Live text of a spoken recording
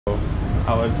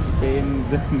Our Spain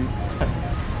journey starts.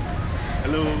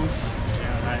 Hello.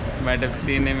 You might have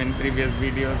seen him in previous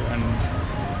videos, and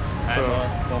I'm a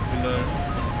popular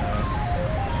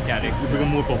character. You become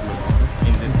more popular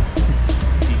in this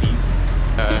city.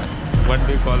 what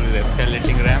do you call it?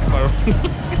 Escalating ramp or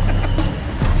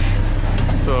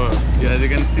so as you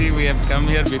can see, we have come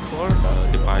here before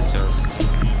departures.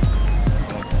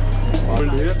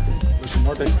 Here, but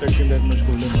not expecting that much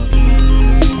cooling mass.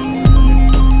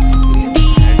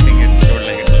 I think it showed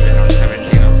like it's around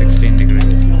 17 or 16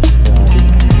 degrees.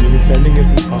 We'll be standing here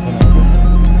for half an hour.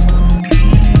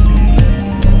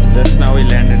 Just now we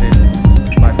landed in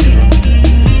Barcelona.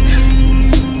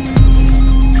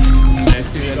 And I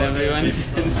see that everyone is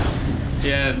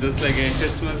yeah, that's like a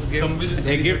Christmas gift.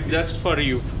 A gift just for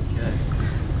you. Yeah.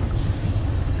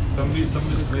 Somebody is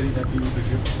very happy with the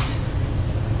gift.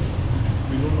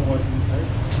 We don't know what's inside.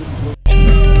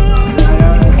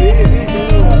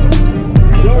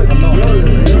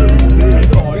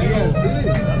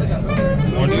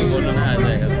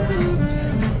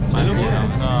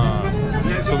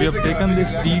 So we have taken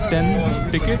this T10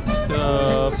 ticket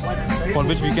for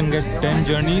which we can get 10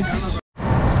 journeys.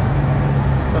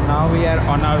 So now we are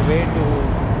on our way to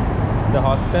the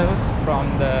hostel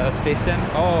from the station.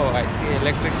 Oh, I see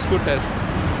electric scooter.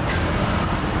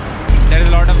 There is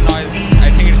a lot of noise.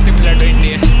 I think it's similar to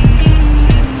India.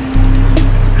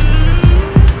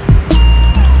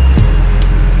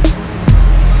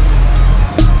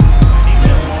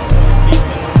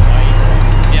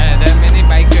 Yeah, there are many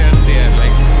bikers here.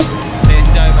 Like they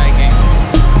enjoy biking.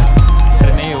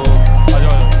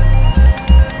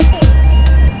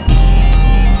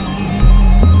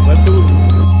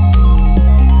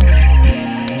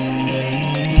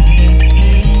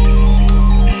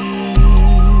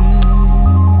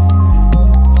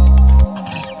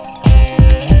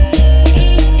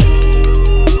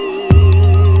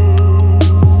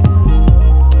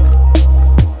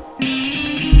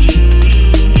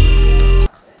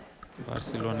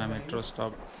 Barcelona metro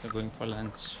stop. We're going for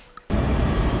lunch.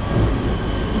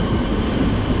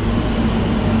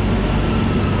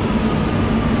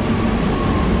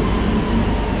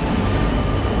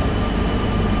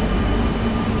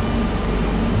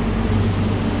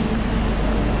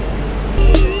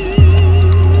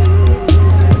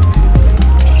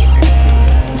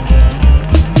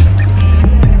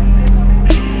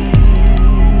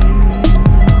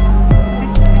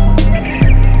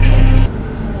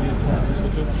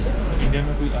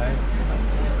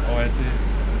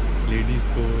 Ladies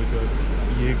coach और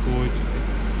ये coach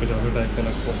कुछ और type का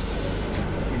लगता है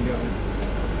India में।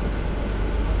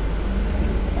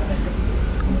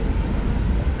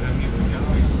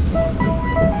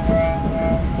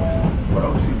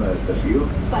 Próxima estación.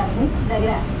 Palmas de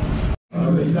Gran.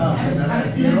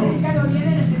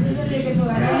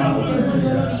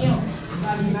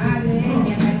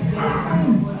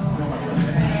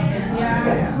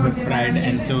 The fried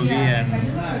anchovy and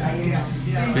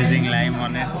squeezing lime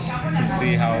on it to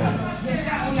see how.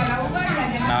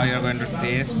 Now you're going to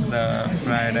taste the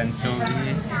fried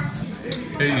anchovy.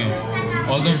 Hey,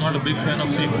 although I'm not a big fan of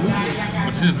seafood,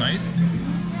 but this is nice.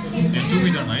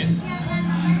 Anchovies are nice.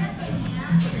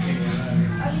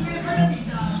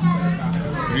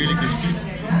 Really crispy.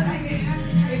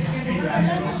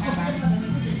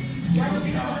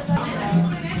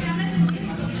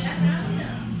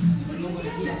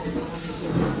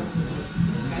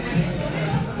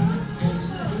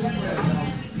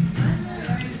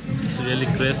 It's really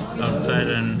crisp outside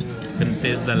and you can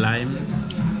taste the lime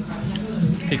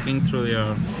kicking through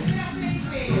your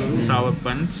sour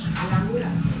punch.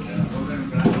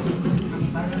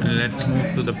 And let's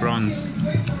move to the prawns.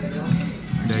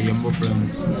 The jumbo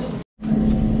prawns.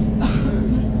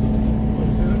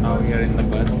 Now we are in the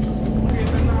bus.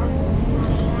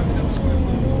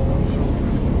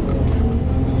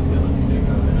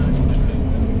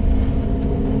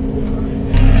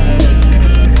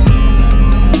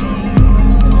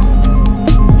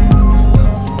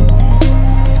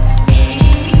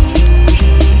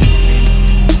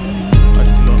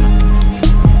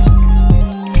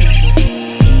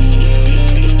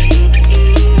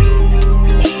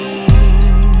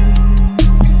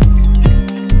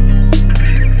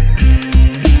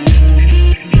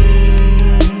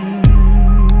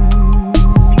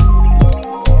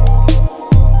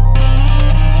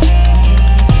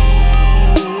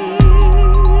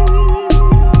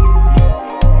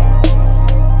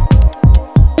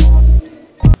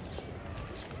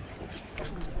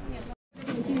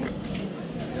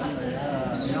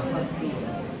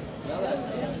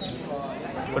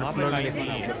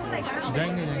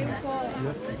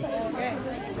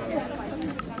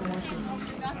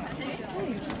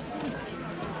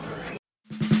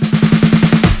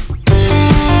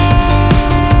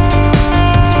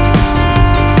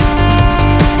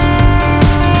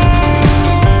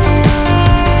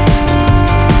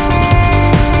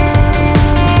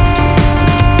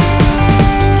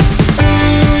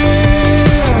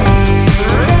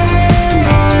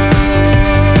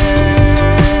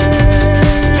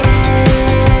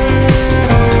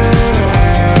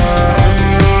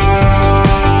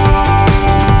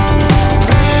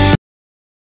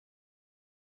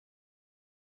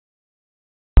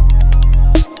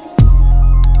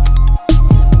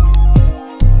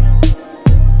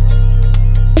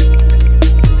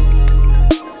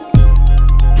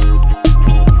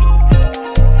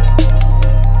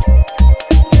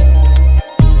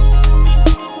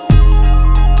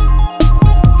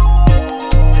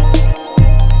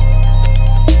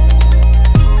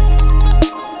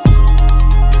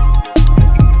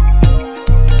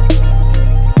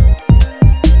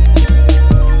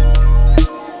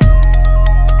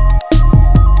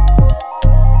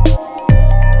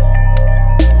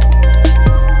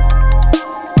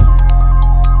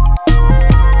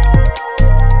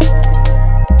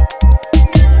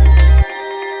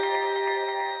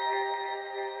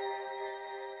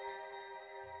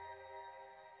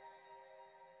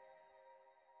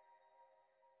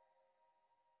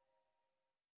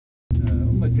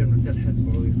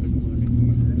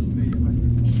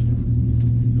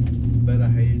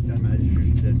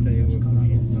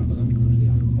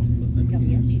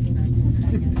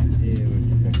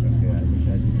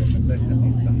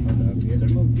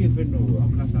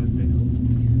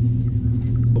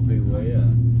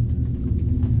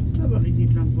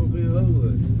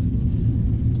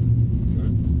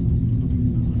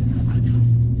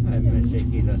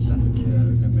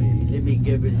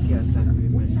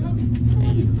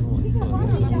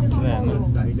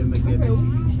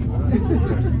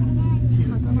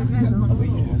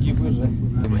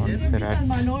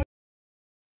 Montserrat.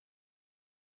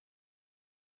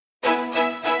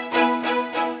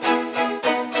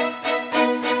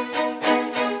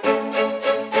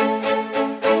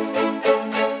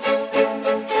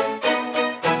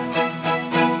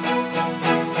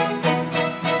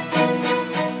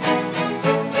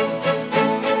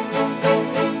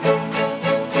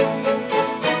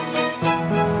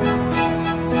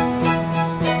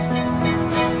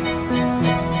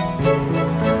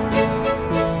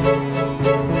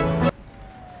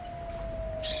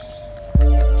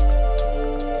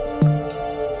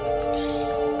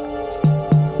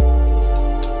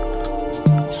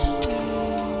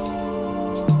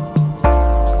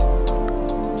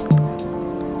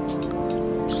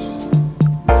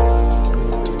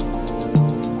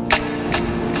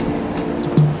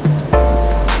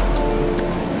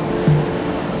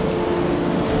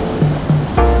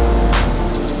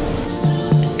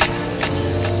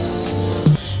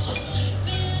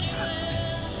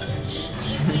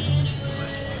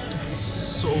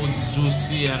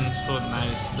 Juicy and so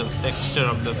nice. The texture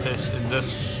of the fish, it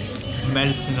just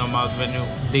melts in your mouth when you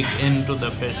dig into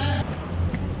the fish.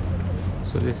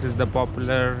 So this is the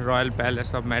popular Royal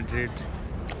Palace of Madrid.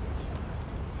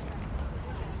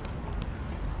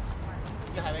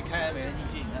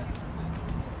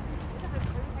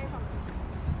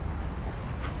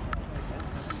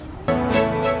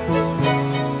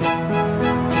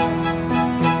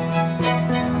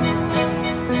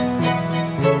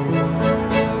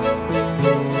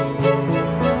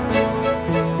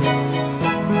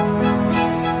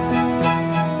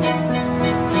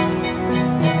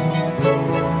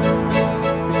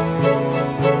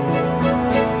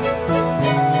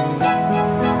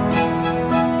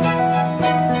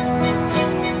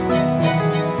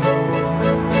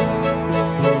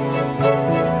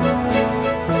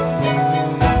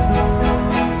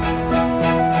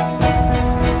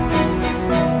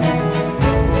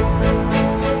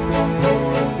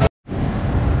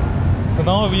 So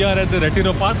now we are at the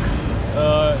Retiro Park.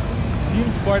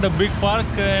 Seems quite a big park,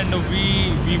 and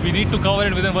we need to cover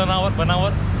it within 1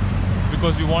 hour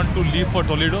because we want to leave for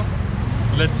Toledo.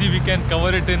 Let's see if we can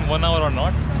cover it in 1 hour or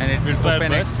not. And it's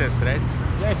open access, right?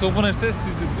 Yeah, it's open access.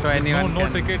 So anyone no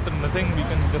can... ticket and nothing. We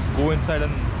can just go inside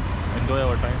and enjoy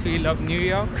our time. Feel of New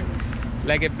York,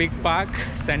 like a big park,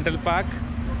 Central Park.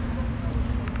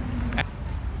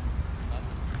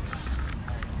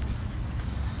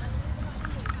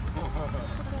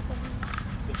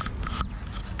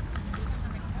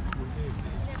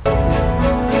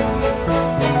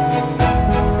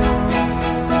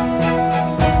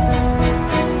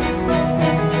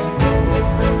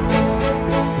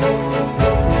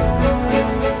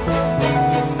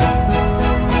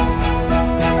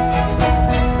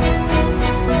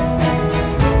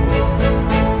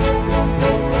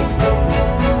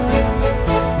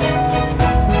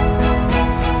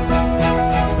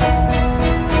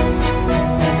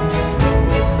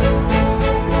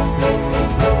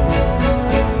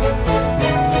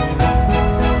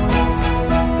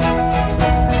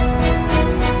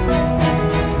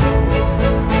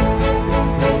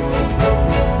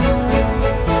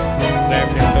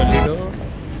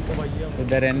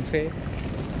 The Renfe.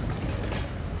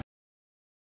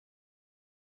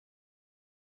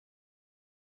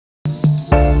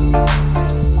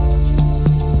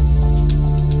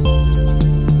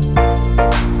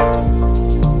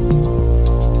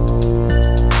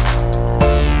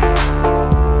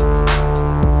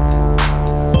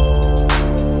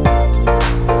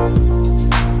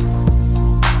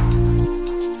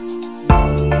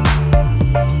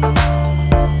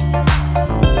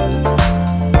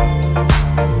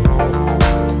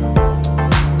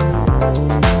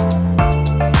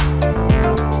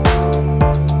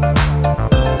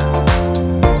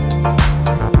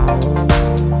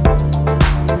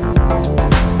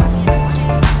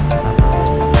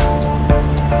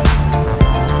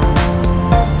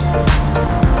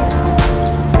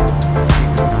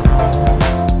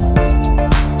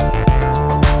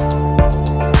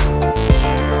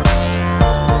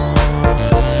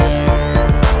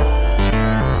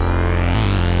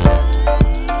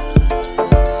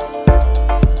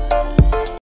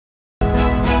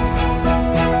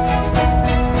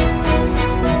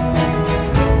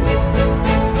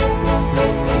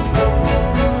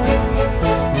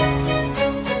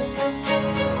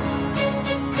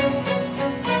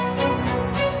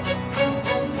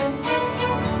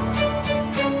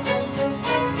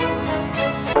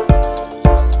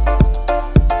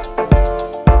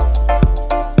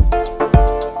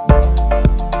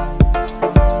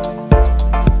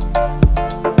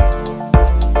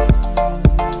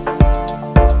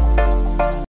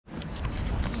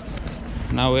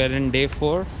 we're in day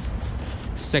 4,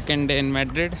 second day in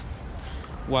Madrid,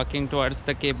 walking towards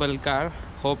the cable car.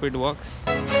 Hope it works.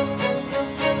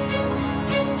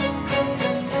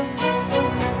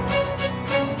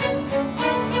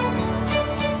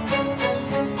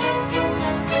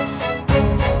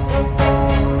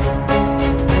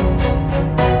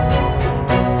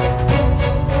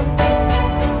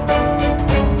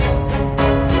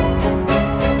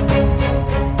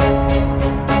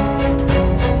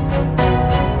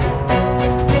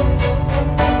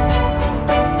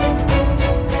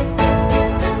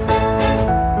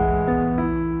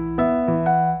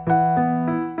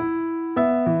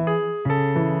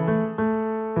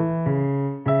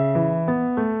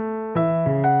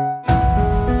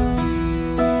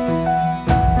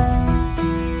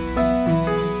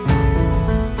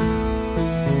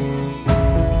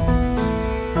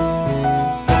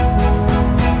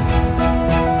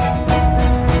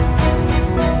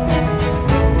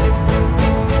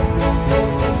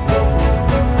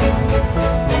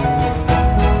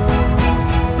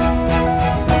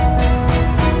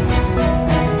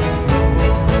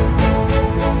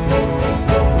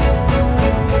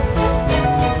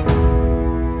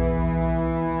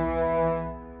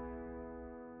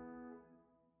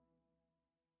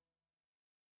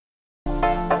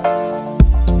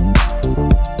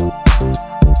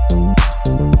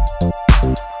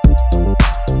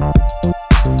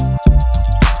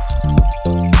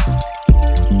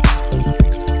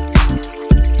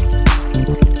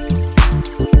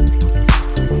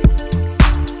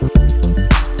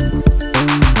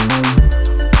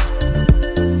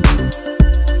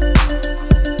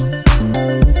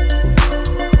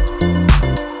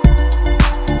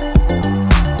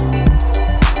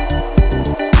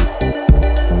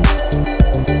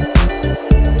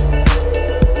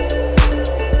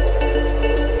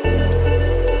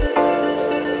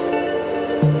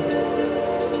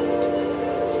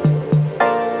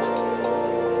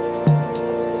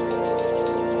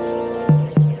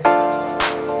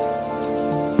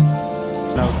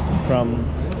 From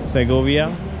Segovia,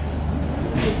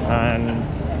 and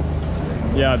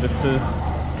yeah, this is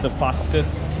the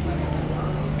fastest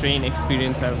train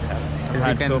experience I've As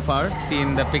had you can so far. see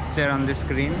in the picture on the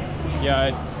screen. Yeah,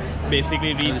 it's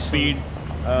basically reached speed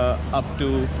up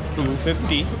to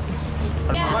 250.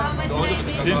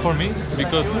 Same for me,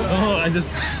 because I was just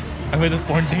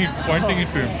pointing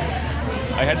it to him.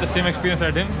 I had the same experience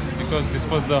at him because this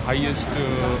was the highest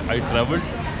I traveled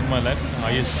in my life,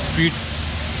 highest speed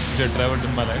which I traveled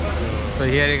in my life. So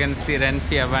here you can see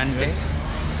Renfi Avante.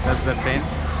 That's the train.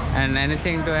 And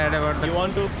anything to add about the... You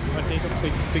want to take a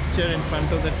picture in front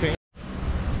of the train?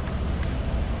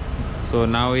 So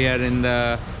now we are in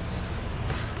the...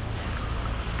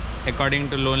 According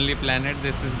to Lonely Planet,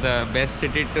 this is the best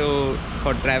city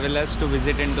for travelers to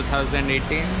visit in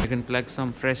 2018. You can pluck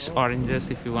some fresh oranges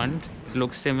if you want. It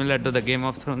looks similar to the Game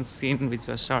of Thrones scene which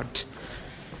was shot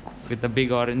with the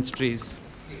big orange trees.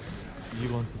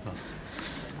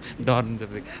 Dorn जब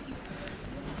देखा.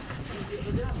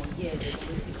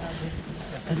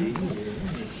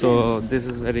 So this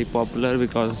is very popular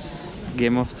because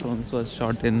Game of Thrones was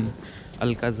shot in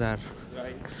Alcazar.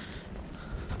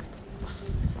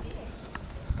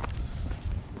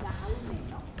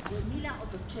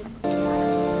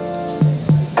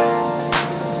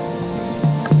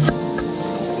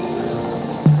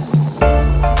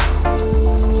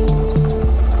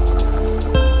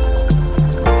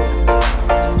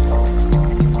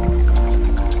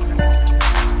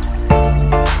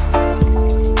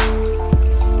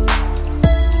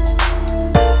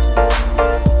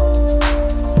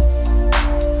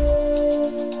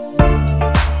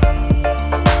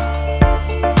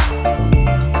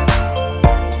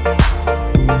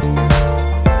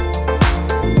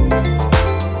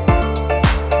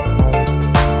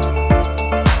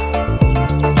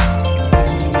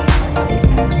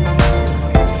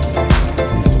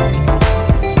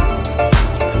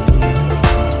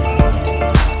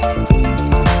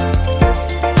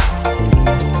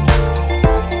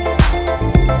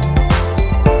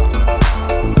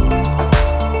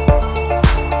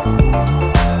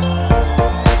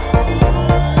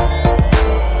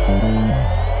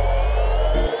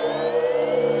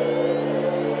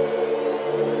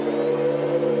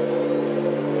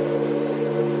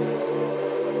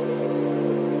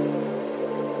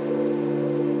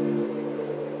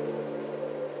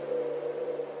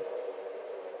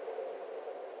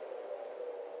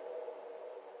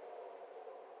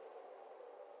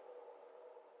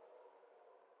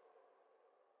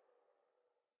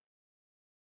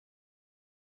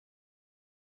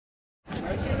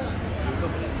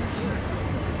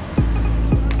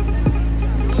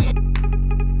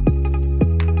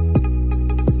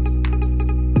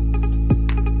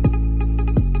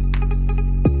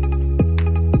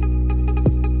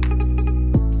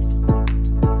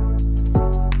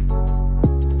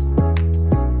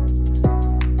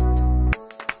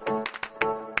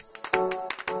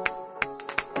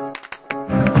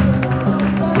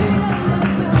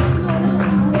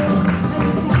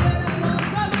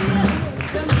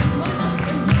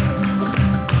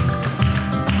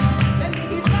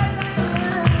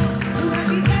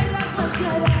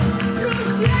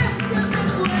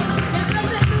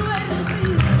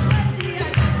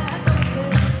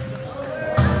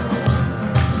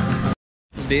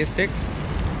 day 6.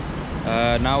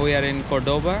 Now we are in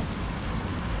Cordoba.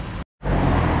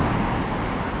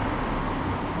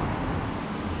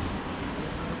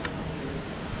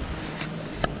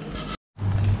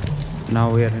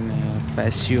 Now we are in a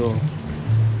patio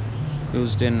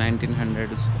used in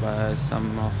 1900s by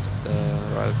some of the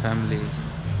royal family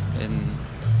in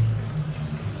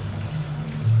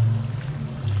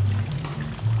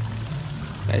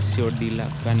Patio de la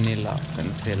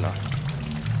Cancela.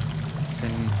 It's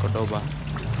in Cordoba.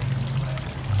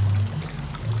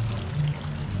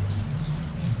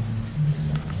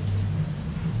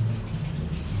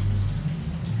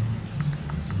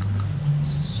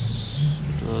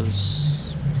 It was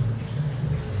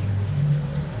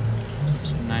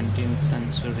 19th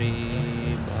century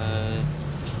but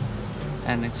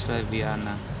annexed by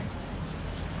Vienna.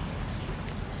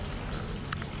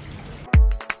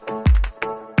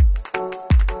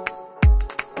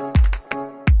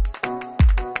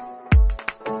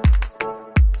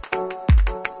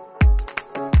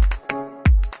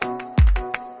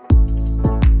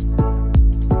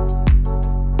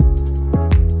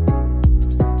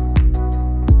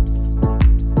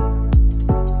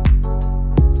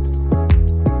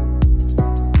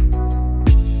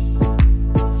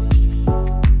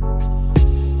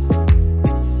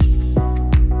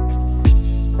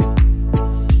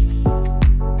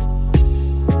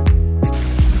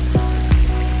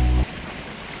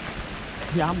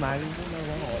 Dám lại cái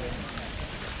quán ngồi.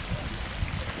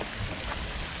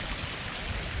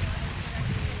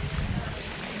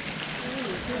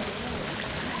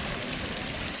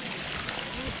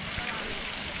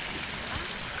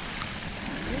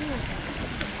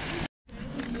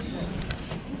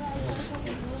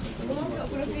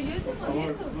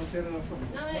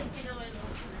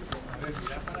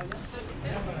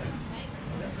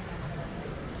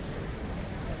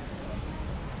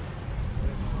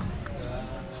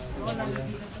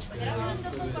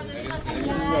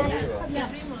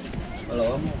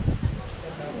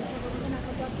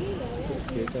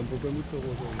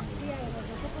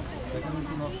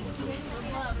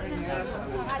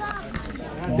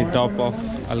 The top of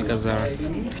Alcazar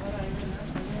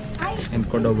in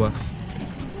Cordoba.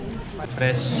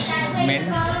 Fresh mint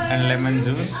and lemon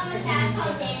juice.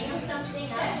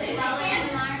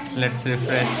 Let's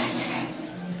refresh.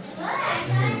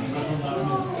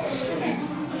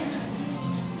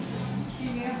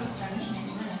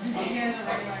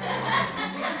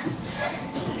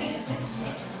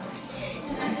 It's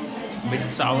a bit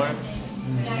sour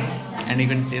and you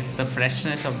can taste the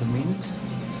freshness of the mint.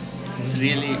 It's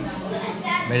really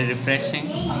very refreshing.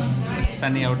 It's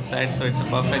sunny outside, so it's a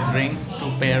perfect drink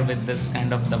to pair with this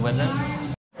kind of the weather.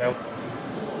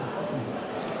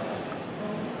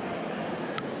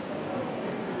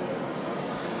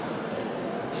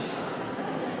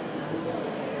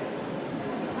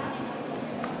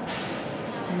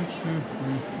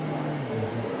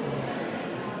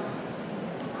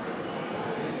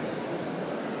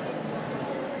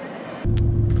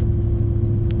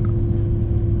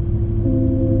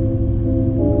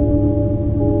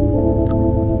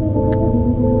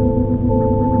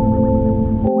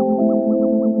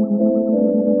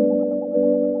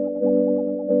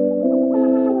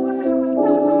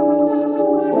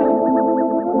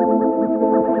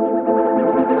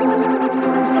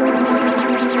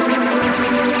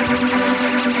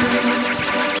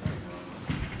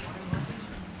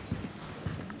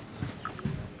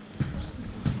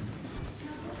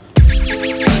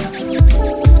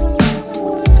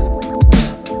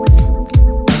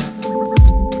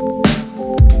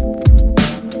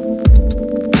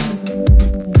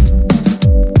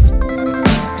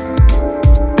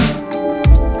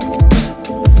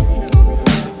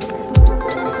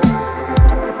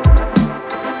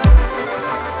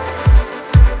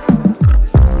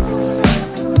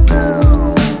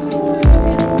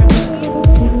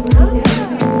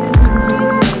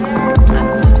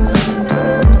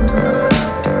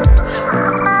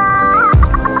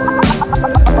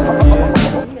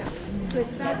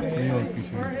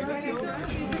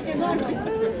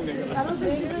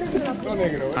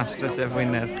 MasterChef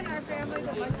winner.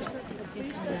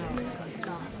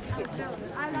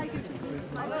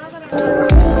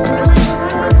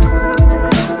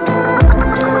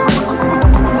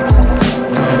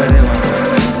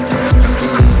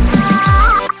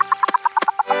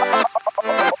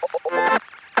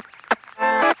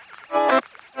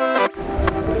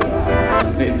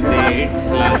 It's day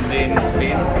 8, last day in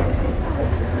Spain,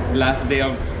 last day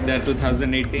of the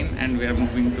 2018, and we are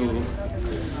moving to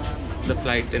the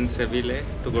flight in Seville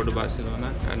to go to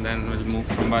Barcelona, and then we'll move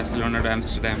from Barcelona to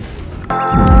Amsterdam.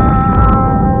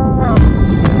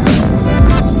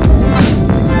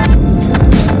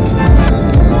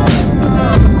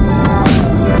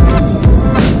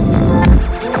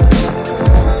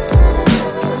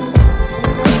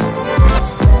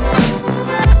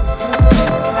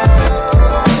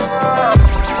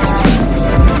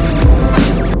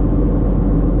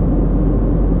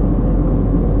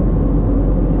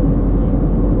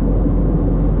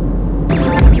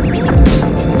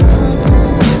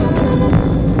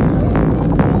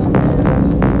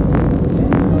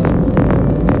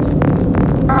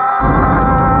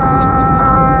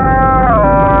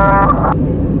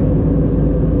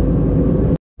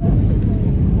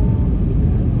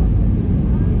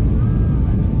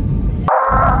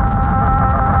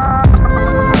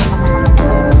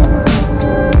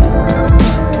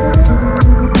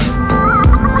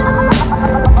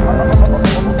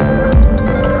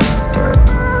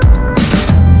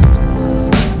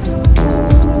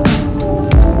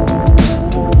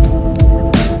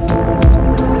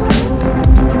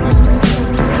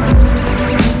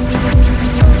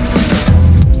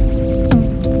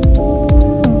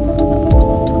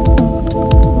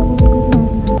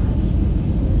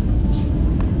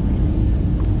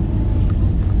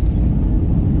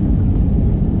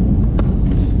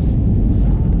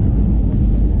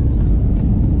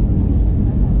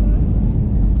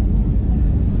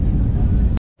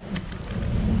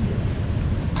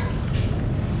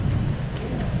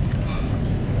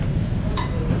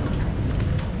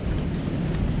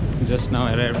 just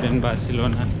now arrived in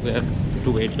Barcelona. We have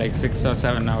to wait like 6 or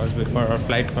 7 hours before our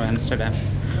flight for Amsterdam.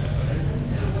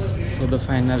 So the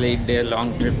final 8-day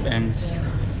long trip ends.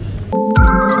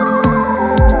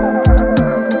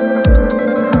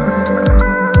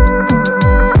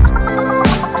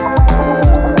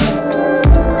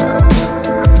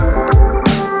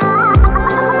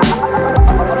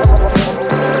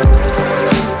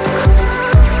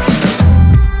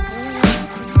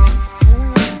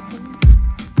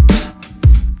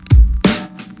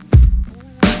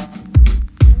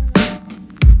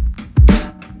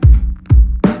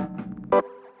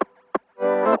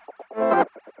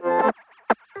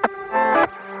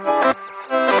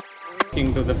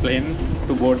 To the plane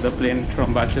to board the plane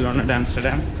from Barcelona to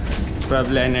Amsterdam.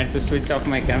 Probably I need to switch off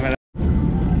my camera.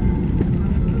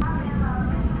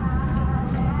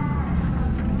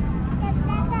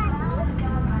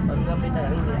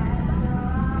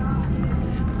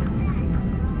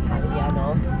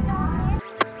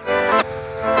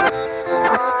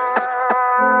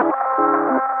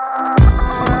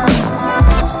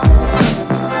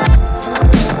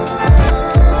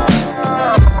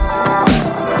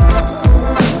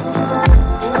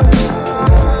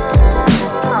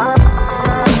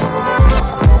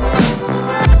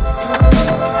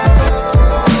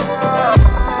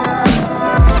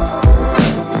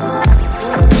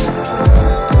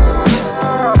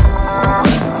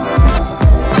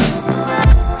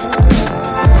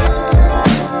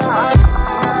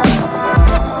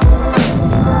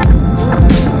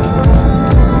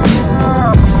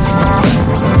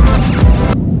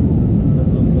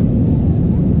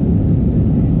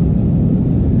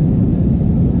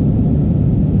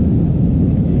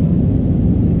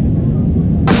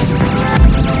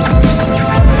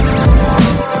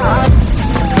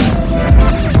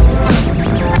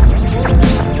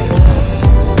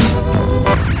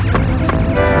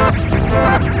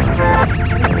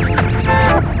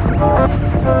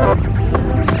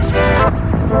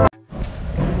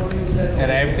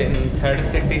 Arrived in third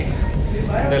city,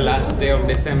 the last day of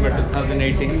December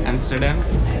 2018, Amsterdam.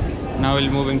 Now we'll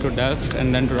moving to Delft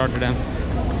and then to Rotterdam.